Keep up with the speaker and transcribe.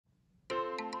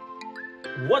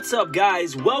What's up,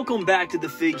 guys? Welcome back to the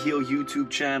Fig Heel YouTube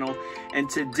channel, and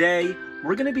today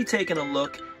we're going to be taking a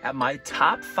look at my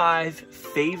top 5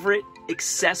 favorite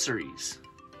accessories.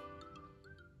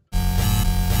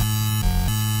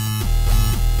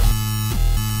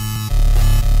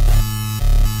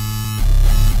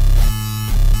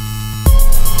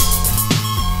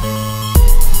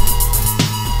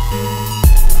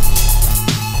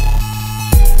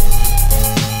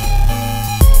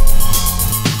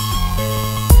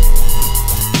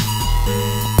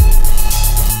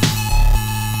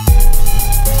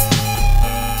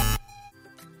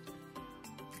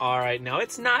 Alright, now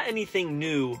it's not anything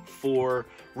new for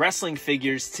wrestling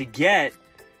figures to get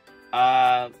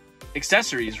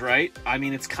accessories, right? I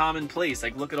mean, it's commonplace.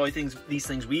 Like, look at all these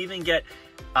things. We even get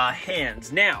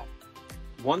hands. Now,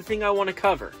 one thing I want to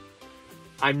cover,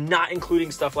 I'm not including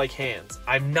stuff like hands.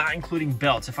 I'm not including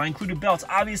belts. If I included belts,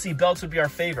 obviously belts would be our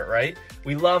favorite, right?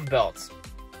 We love belts.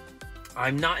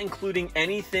 I'm not including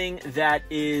anything that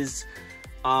is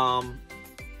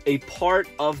a part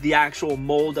of the actual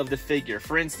mold of the figure.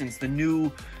 For instance, the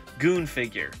new Goon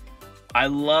figure. I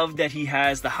love that he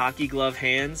has the hockey glove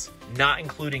hands, not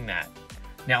including that.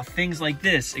 Now, things like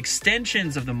this,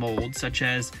 extensions of the mold, such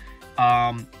as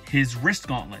his wrist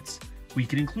gauntlets, we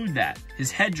can include that.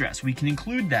 His headdress, we can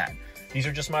include that. These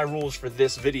are just my rules for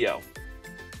this video,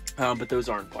 but those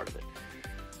aren't part of it.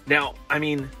 Now, I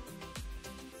mean,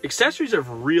 accessories have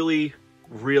really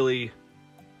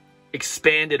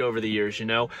expanded over the years, you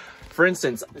know. For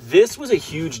instance, this was a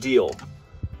huge deal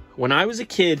when I was a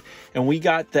kid and we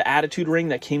got the Attitude ring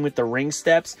that came with the ring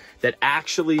steps that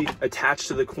actually attached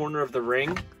to the corner of the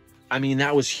ring. I mean,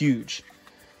 that was huge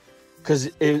because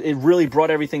it really brought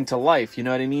everything to life, you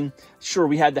know what I mean? Sure,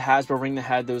 we had the Hasbro ring that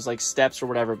had those like steps or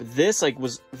whatever, but this like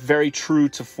was very true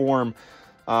to form.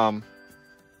 Now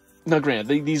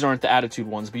granted, these aren't the Attitude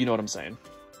ones, but you know what I'm saying.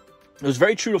 It was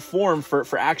very true to form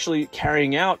for actually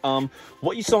carrying out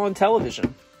what you saw on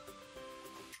television.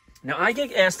 Now, I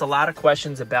get asked a lot of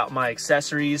questions about my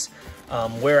accessories,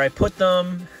 where I put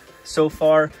them so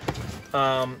far.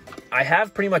 I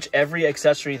have pretty much every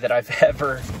accessory that I've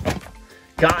ever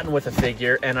gotten with a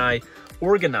figure, and I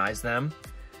organize them.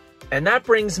 And that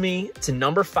brings me to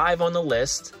number 5 on the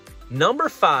list. Number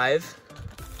 5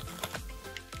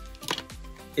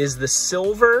 is the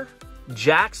silver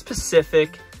Jakks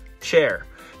Pacific chair.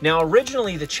 Now,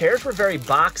 originally the chairs were very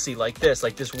boxy like this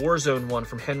Warzone one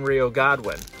from Henry O.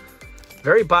 Godwin.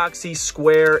 Very boxy,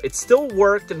 square. It still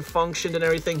worked and functioned and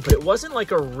everything, but it wasn't like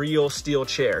a real steel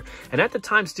chair. And at the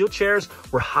time, steel chairs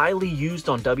were highly used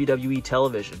on WWE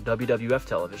television, WWF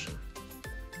television.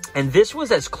 And this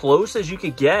was as close as you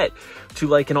could get to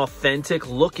like an authentic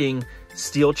looking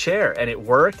steel chair. And it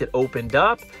worked, it opened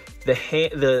up.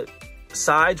 The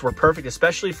sides were perfect,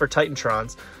 especially for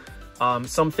Titantrons.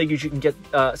 Some figures you can get,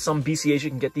 some BCAs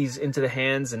you can get these into the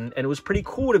hands, and it was pretty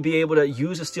cool to be able to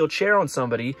use a steel chair on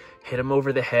somebody, hit them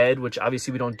over the head, which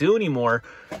obviously we don't do anymore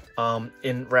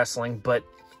in wrestling, but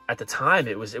at the time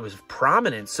it was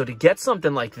prominent. So to get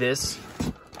something like this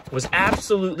was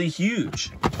absolutely huge.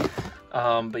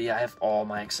 But yeah, I have all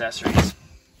my accessories.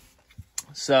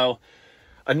 So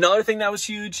another thing that was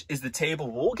huge is the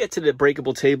table. We'll get to the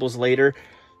breakable tables later.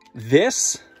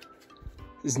 This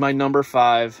is my number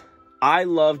 5. I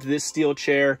loved this steel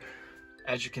chair.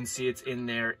 As you can see, it's in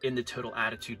there in the Total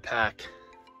Attitude pack.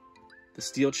 The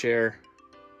steel chair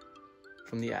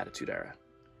from the Attitude era.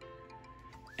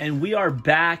 And we are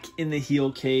back in the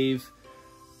heel cave.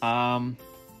 And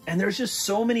there's just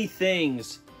so many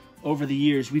things over the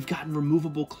years. We've gotten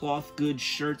removable cloth goods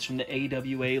shirts from the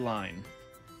AWA line.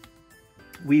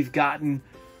 We've gotten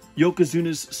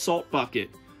Yokozuna's Salt Bucket.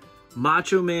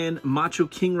 Macho Man, Macho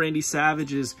King Randy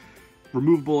Savage's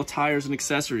removable attires and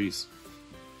accessories.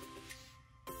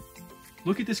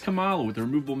 Look at this Kamala with the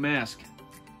removable mask.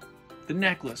 The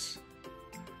necklace.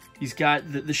 He's got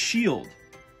the shield.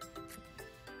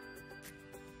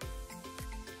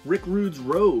 Rick Rude's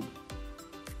robe.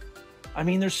 I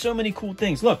mean, there's so many cool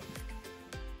things. Look.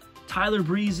 Tyler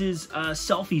Breeze's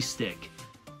selfie stick.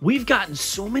 We've gotten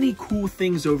so many cool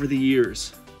things over the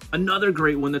years. Another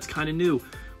great one that's kind of new.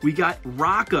 We got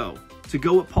Rocco to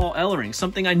go with Paul Ellering,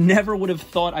 something I never would have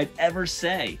thought I'd ever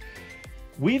say.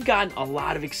 We've gotten a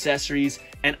lot of accessories,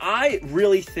 and I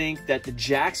really think that the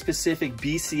Jakks Pacific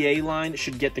BCA line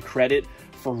should get the credit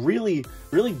for really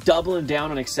doubling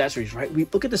down on accessories, right? We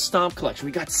look at the Stomp collection.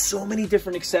 We got so many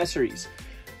different accessories.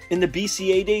 In the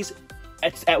BCA days,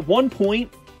 at one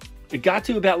point, it got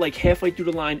to about like halfway through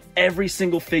the line, every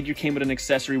single figure came with an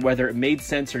accessory, whether it made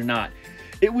sense or not.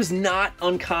 It was not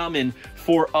uncommon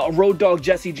for a Road Dogg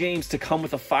Jesse James to come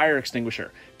with a fire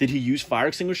extinguisher. Did he use fire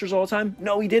extinguishers all the time?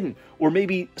 No, he didn't. Or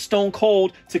maybe Stone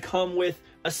Cold to come with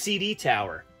a CD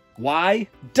tower. Why?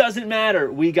 Doesn't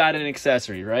matter. We got an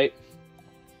accessory, right?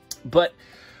 But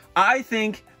I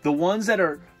think the ones that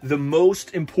are the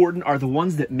most important are the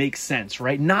ones that make sense,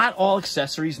 right? Not all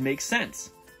accessories make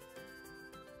sense.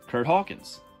 Kurt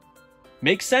Hawkins.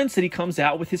 Makes sense that he comes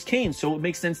out with his cane, so it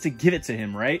makes sense to give it to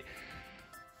him, right?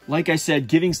 Like I said,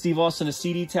 giving Steve Austin a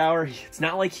CD tower, it's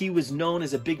not like he was known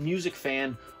as a big music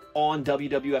fan on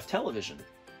WWF television.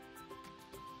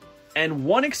 And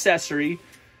one accessory,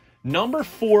 number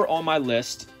 4 on my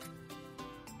list,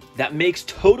 that makes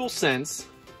total sense,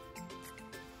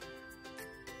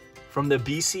 from the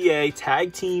BCA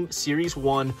Tag Team Series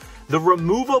 1, the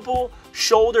removable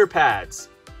shoulder pads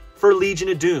for Legion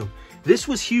of Doom. This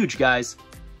was huge, guys.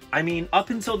 I mean,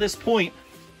 up until this point,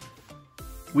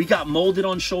 we got molded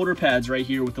on shoulder pads right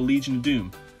here with the Legion of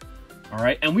Doom. All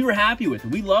right, and we were happy with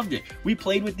it. We loved it. We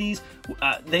played with these.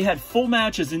 They had full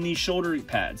matches in these shoulder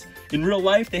pads. In real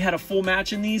life, they had a full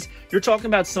match in these. You're talking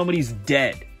about somebody's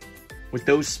dead with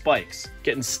those spikes,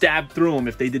 getting stabbed through them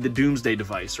if they did the Doomsday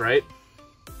device, right?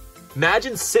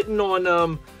 Imagine sitting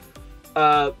on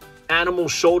animal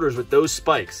shoulders with those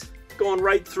spikes, going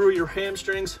right through your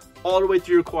hamstrings, all the way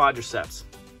through your quadriceps.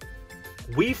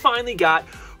 We finally got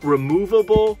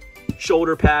removable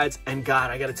shoulder pads, and God,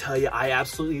 I gotta tell you, I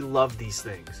absolutely love these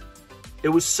things. It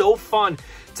was so fun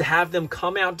to have them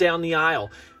come out down the aisle.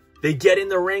 They get in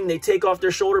the ring, they take off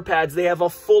their shoulder pads, they have a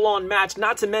full-on match.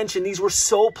 Not to mention, these were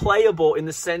so playable in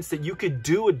the sense that you could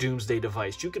do a Doomsday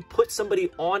device. You could put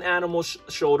somebody on animal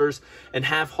shoulders and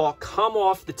have Hawk come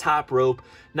off the top rope,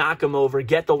 knock him over,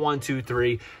 get the 1, 2,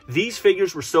 3. These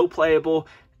figures were so playable,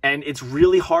 and it's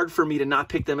really hard for me to not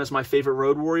pick them as my favorite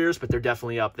Road Warriors, but they're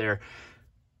definitely up there.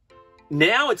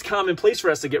 Now it's commonplace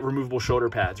for us to get removable shoulder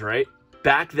pads, right?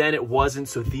 Back then it wasn't,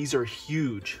 so these are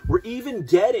huge. We're even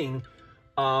getting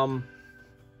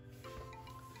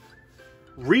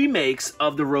remakes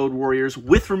of the Road Warriors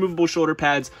with removable shoulder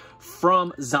pads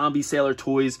from Zombie Sailor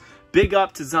Toys. Big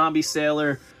up to Zombie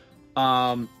Sailor.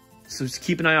 So just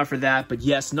keep an eye out for that. But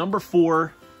yes, number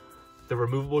 4, the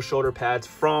removable shoulder pads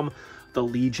from the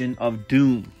Legion of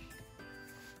Doom.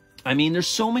 I mean, there's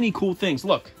so many cool things.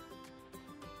 Look,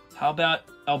 how about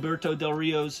Alberto Del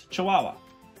Rio's Chihuahua?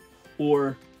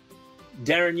 Or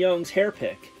Darren Young's hair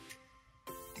pick?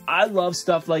 I love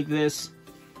stuff like this.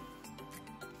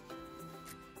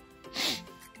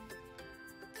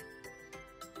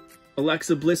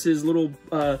 Alexa Bliss's little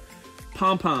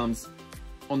pom-poms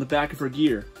on the back of her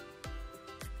gear.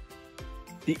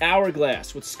 The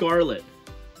Hourglass with Scarlet.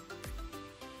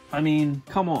 I mean,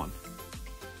 come on.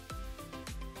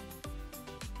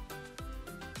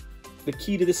 The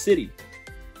Key to the City.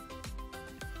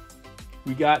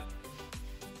 We got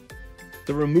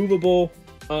the removable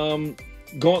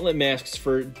gauntlet masks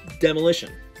for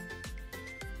Demolition.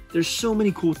 There's so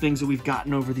many cool things that we've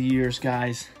gotten over the years,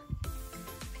 guys.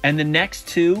 And the next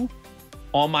 2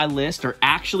 on my list are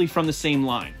actually from the same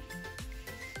line.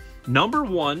 Number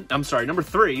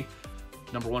 3,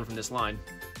 number 1 from this line,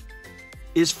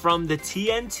 is from the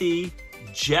TNT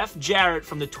Jeff Jarrett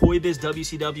from the Toy Biz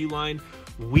WCW line.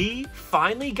 We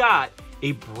finally got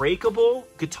a breakable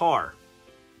guitar.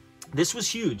 This was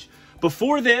huge.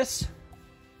 Before this,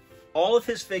 all of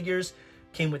his figures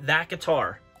came with that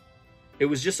guitar. It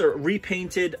was just a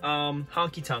repainted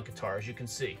honky-tonk guitar, as you can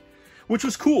see, which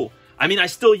was cool. I mean, I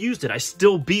still used it. I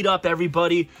still beat up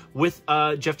everybody with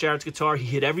Jeff Jarrett's guitar. He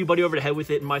hit everybody over the head with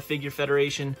it in my Figure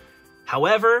Federation.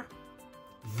 However,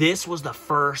 this was the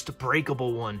first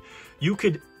breakable one. You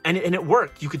could, and it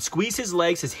worked. You could squeeze his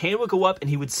legs, his hand would go up, and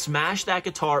he would smash that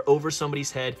guitar over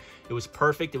somebody's head. It was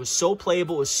perfect. It was so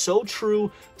playable. It was so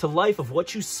true to life of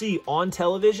what you see on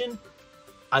television.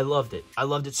 I loved it. I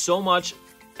loved it so much.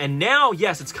 And now,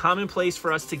 yes, it's commonplace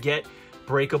for us to get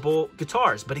breakable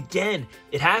guitars. But again,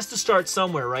 it has to start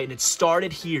somewhere, right? And it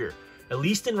started here, at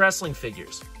least in wrestling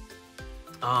figures.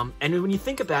 And when you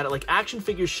think about it, like, action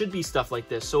figures should be stuff like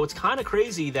this. So it's kind of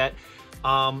crazy that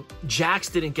Jakks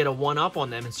didn't get a one-up on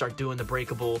them and start doing the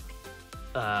breakable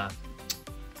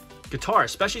guitar,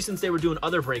 especially since they were doing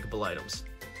other breakable items.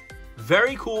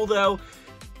 Very cool, though,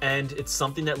 and it's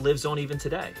something that lives on even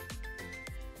today.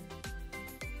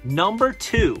 Number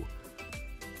 2.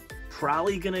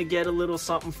 Probably gonna get a little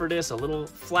something for this, a little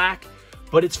flack,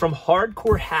 but it's from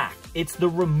Hardcore Hack. It's the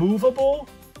removable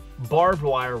barbed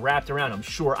wire wrapped around. I'm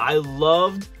sure I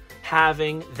loved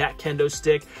having that kendo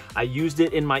stick. I used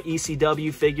it in my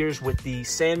ECW figures with the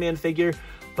Sandman figure,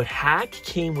 but Hack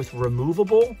came with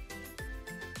removable.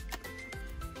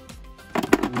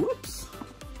 Whoops.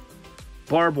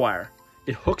 barbed wire.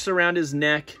 It hooks around his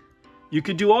neck. You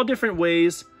could do all different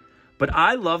ways, but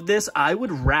I love this. I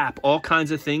would wrap all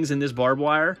kinds of things in this barbed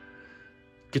wire.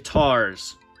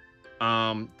 Guitars,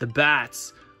 the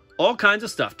bats, all kinds of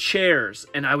stuff, chairs,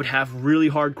 and I would have really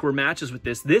hardcore matches with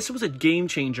this. This was a game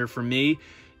changer for me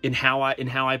in how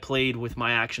I played with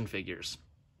my action figures.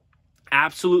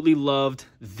 Absolutely loved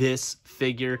this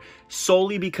figure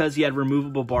solely because he had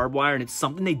removable barbed wire, and it's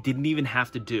something they didn't even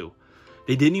have to do.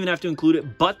 They didn't even have to include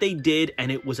it, but they did,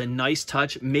 and it was a nice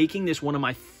touch, making this one of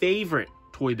my favorite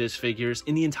Toy Biz figures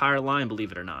in the entire line,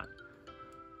 believe it or not.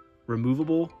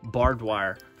 Removable barbed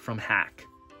wire from Hack.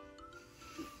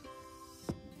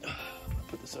 I'll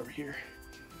put this over here.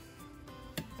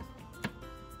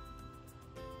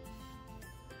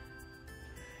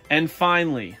 And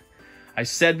finally, I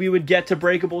said we would get to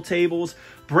breakable tables.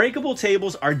 Breakable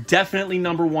tables are definitely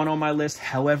number one on my list,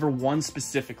 however, one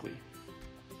specifically.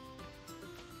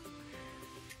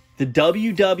 The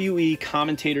WWE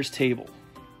commentator's table.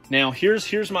 Now,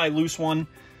 here's my loose one.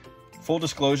 Full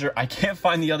disclosure, I can't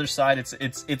find the other side.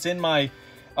 It's in my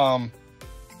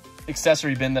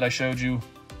accessory bin that I showed you.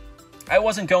 I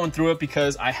wasn't going through it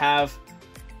because I have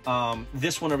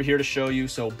this one over here to show you.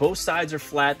 So both sides are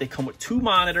flat. They come with 2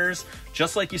 monitors,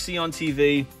 just like you see on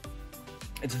TV.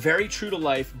 It's very true to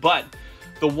life, but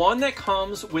the one that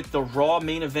comes with the Raw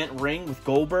main event ring with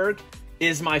Goldberg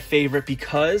is my favorite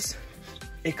because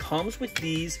it comes with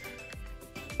these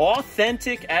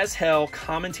authentic as hell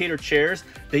commentator chairs.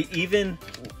 They even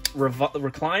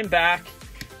recline back.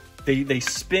 They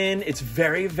spin. It's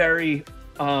very, very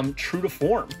true to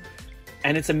form.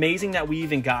 And it's amazing that we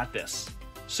even got this.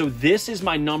 So this is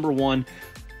my number one.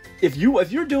 If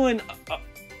you're doing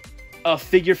a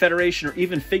figure federation or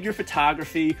even figure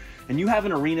photography and you have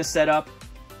an arena set up,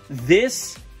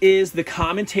 this is the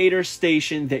commentator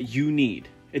station that you need.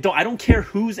 I don't care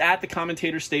who's at the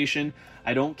commentator station.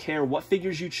 I don't care what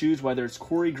figures you choose, whether it's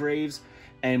Corey Graves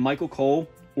and Michael Cole,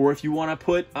 or if you want to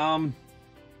put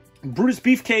Brutus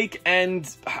Beefcake and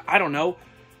I don't know,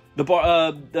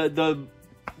 the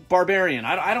Barbarian.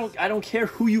 I don't care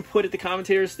who you put at the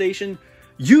commentator station.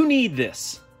 You need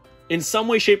this in some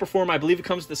way, shape, or form. I believe it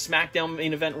comes with the SmackDown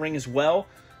main event ring as well.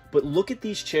 But look at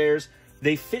these chairs.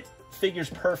 They fit figures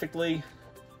perfectly.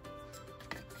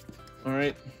 All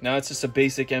right, now it's just a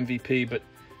basic MVP, but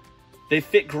they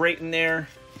fit great in there.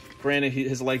 Granted,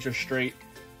 his legs are straight,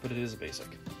 but it is a basic.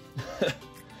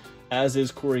 As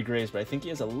is Corey Graves, but I think he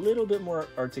has a little bit more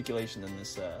articulation than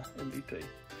this MVP.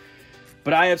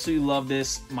 But I absolutely love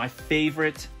this. My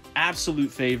favorite,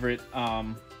 absolute favorite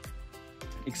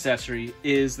accessory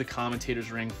is the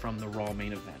commentator's ring from the Raw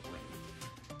main event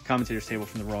ring. Commentator's table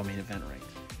from the Raw main event ring.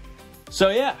 So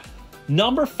yeah,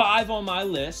 number 5 on my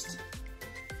list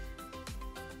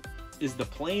is the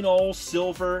plain old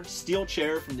silver steel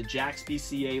chair from the Jakks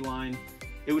BCA line.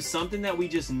 It was something that we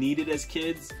just needed as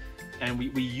kids, and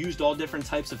we used all different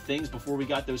types of things before we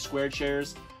got those square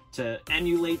chairs to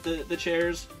emulate the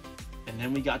chairs. And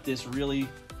then we got this really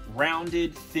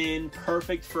rounded, thin,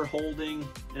 perfect for holding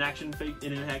an action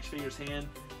figure's hand.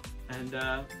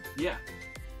 And yeah,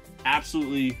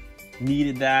 absolutely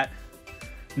needed that.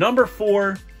 Number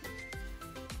 4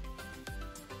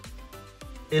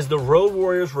 is the Road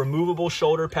Warriors removable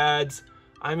shoulder pads.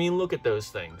 I mean, look at those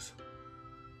things.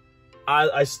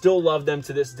 I still love them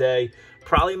to this day.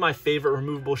 Probably my favorite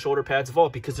removable shoulder pads of all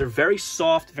because they're very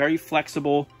soft, very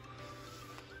flexible.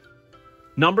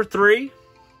 Number 3,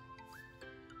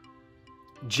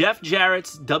 Jeff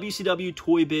Jarrett's WCW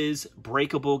Toy Biz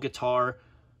breakable guitar.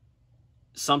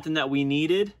 Something that we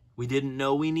needed. We didn't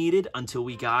know we needed until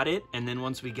we got it. And then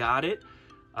once we got it,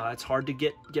 it's hard to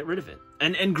get rid of it.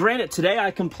 And granted, today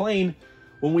I complain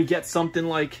when we get something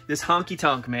like this honky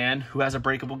tonk man who has a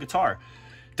breakable guitar.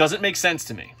 Doesn't make sense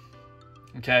to me.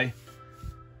 Okay?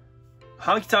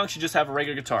 Honky tonk should just have a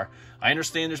regular guitar. I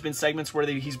understand there's been segments where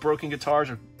he's broken guitars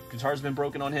or guitars have been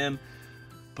broken on him,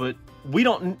 but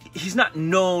he's not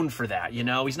known for that, you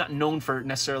know? He's not known for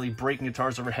necessarily breaking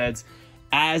guitars over heads,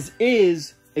 as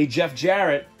is a Jeff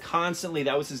Jarrett constantly.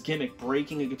 That was his gimmick,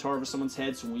 breaking a guitar over someone's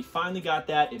head. So when we finally got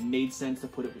that, it made sense to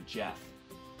put it with Jeff.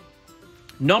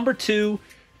 Number 2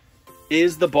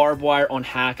 is the barbed wire on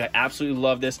Hack. I absolutely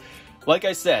love this. Like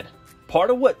I said, part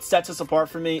of what sets us apart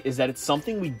for me is that it's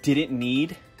something we didn't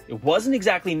need. It wasn't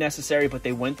exactly necessary, but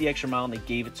they went the extra mile and they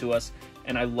gave it to us,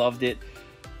 and I loved it.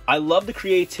 I love the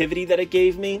creativity that it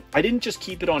gave me. I didn't just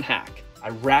keep it on Hack. I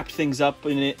wrapped things up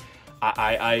in it.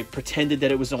 I pretended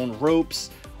that it was on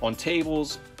ropes, on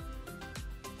tables,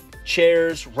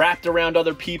 chairs, wrapped around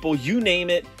other people, you name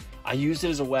it. I used it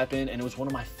as a weapon, and it was one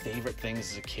of my favorite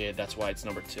things as a kid. That's why it's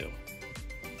number 2.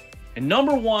 And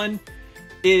number 1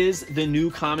 is the new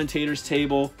commentator's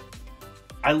table.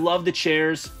 I love the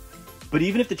chairs, but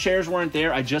even if the chairs weren't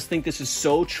there, I just think this is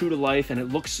so true to life and it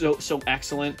looks so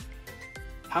excellent.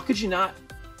 How could you not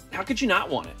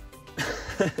want it?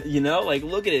 You know, like,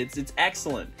 look at it. It's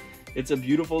excellent. It's a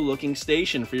beautiful looking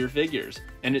station for your figures,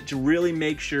 and it really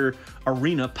makes your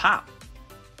arena pop.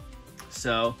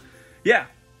 So yeah,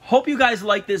 hope you guys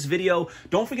like this video.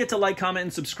 Don't forget to like, comment,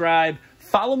 and subscribe.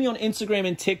 Follow me on Instagram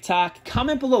and TikTok.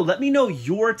 Comment below. Let me know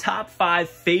your top 5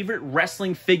 favorite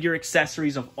wrestling figure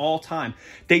accessories of all time.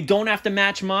 They don't have to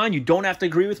match mine. You don't have to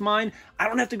agree with mine. I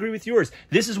don't have to agree with yours.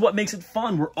 This is what makes it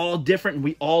fun. We're all different and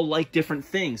we all like different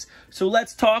things. So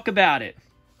let's talk about it.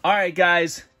 All right,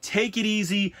 guys, take it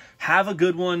easy. Have a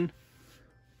good one.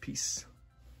 Peace.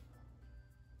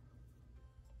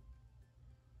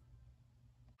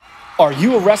 Are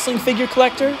you a wrestling figure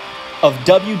collector of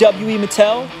WWE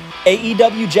Mattel,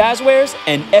 AEW Jazzwares,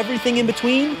 and everything in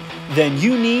between? Then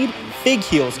you need Fig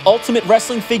Heel's Ultimate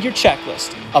Wrestling Figure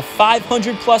Checklist, a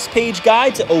 500-plus page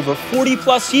guide to over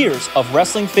 40-plus years of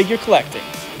wrestling figure collecting.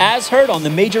 As heard on the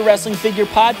Major Wrestling Figure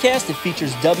podcast, it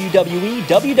features WWE,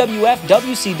 WWF,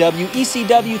 WCW,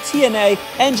 ECW, TNA,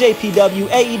 NJPW,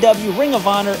 AEW, Ring of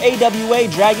Honor, AWA,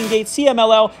 Dragon Gate,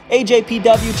 CMLL,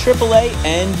 AJPW, AAA,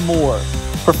 and more.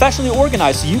 Professionally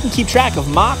organized so you can keep track of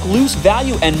mock, loose,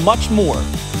 value, and much more.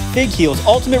 Fig Heel's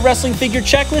Ultimate Wrestling Figure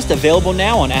Checklist, available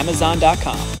now on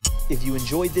Amazon.com. If you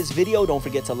enjoyed this video, don't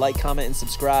forget to like, comment, and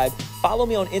subscribe. Follow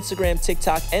me on Instagram,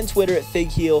 TikTok, and Twitter at Fig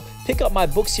Heel. Pick up my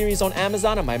book series on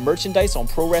Amazon and my merchandise on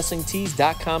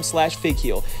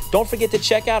ProWrestlingTees.com/FigHeel. Don't forget to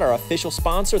check out our official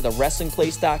sponsor,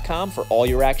 TheWrestlingPlace.com, for all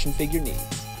your action figure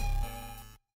needs.